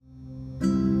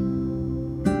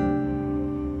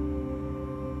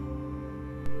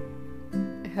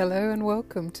Hello and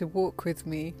welcome to Walk With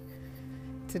Me.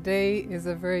 Today is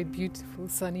a very beautiful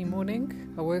sunny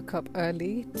morning. I woke up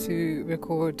early to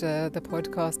record the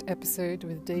podcast episode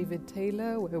with David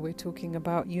Taylor, where we're talking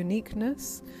about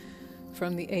uniqueness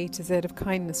from the A to Z of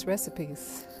kindness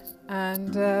recipes.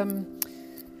 And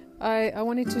I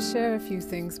wanted to share a few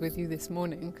things with you this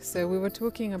morning. So we were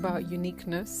talking about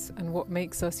uniqueness and what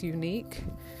makes us unique,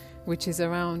 which is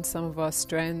around some of our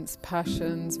strengths,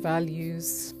 passions,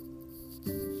 values,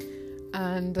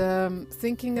 and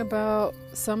thinking about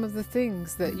some of the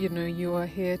things that you are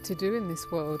here to do in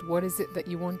this world. What is it that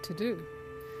you want to do?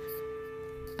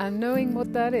 And knowing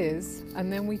what that is.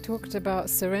 And then we talked about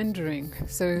surrendering.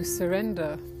 So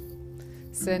surrender,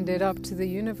 send it up to the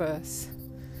universe.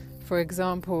 For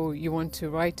example, you want to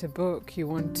write a book, you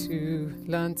want to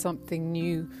learn something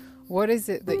new. What is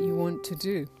it that you want to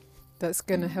do that's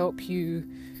going to help you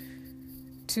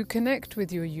to connect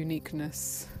with your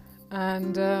uniqueness?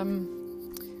 And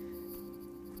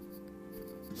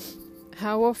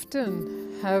how often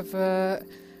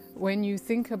when you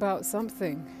think about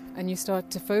something and you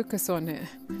start to focus on it,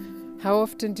 how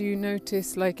often do you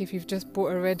notice, like if you've just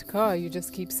bought a red car, you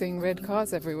just keep seeing red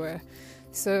cars everywhere?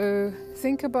 So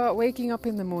think about waking up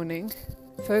in the morning,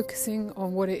 focusing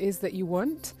on what it is that you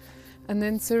want, and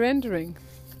then surrendering,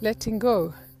 letting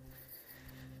go.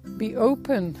 Be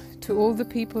open to all the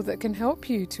people that can help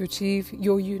you to achieve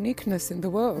your uniqueness in the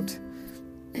world.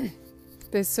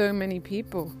 There's so many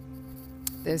people.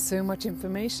 There's so much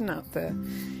information out there.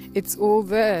 It's all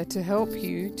there to help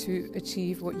you to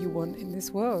achieve what you want in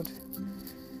this world.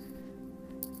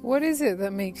 What is it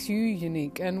that makes you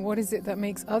unique, and what is it that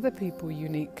makes other people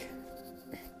unique?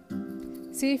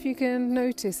 See if you can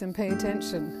notice and pay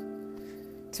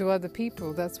attention to other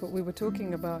people. That's what we were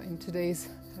talking about in today's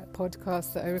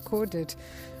podcast that I recorded,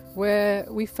 where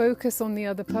we focus on the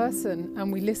other person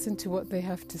and we listen to what they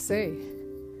have to say.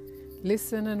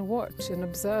 Listen and watch and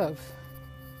observe.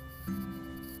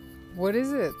 What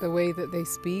is it? The way that they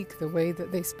speak and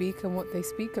what they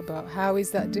speak about. How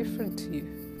is that different to you?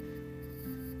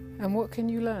 And what can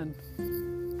you learn?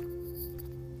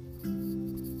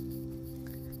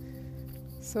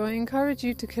 So I encourage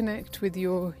you to connect with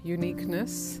your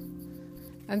uniqueness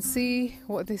and see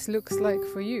what this looks like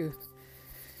for you.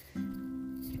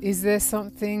 Is there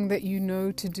something that you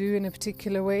know to do in a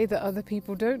particular way that other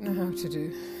people don't know how to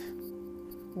do?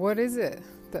 What is it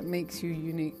that makes you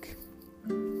unique?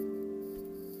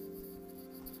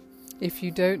 If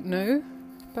you don't know,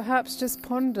 perhaps just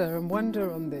ponder and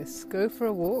wonder on this. Go for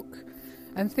a walk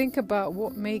and think about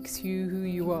what makes you who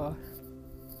you are.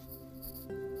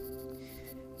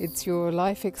 It's your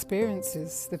life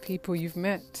experiences, the people you've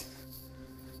met,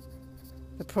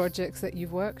 the projects that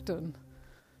you've worked on,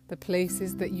 the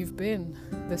places that you've been,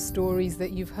 the stories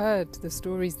that you've heard, the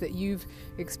stories that you've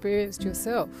experienced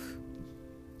yourself.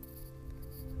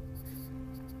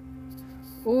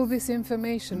 All this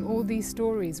information, all these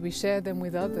stories, we share them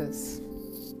with others.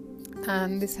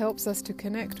 And this helps us to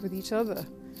connect with each other,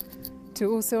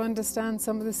 to also understand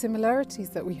some of the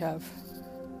similarities that we have.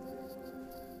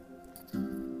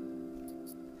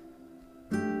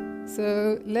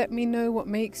 So let me know what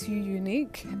makes you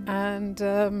unique, and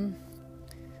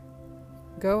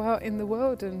go out in the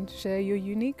world and share your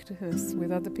uniqueness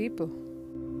with other people.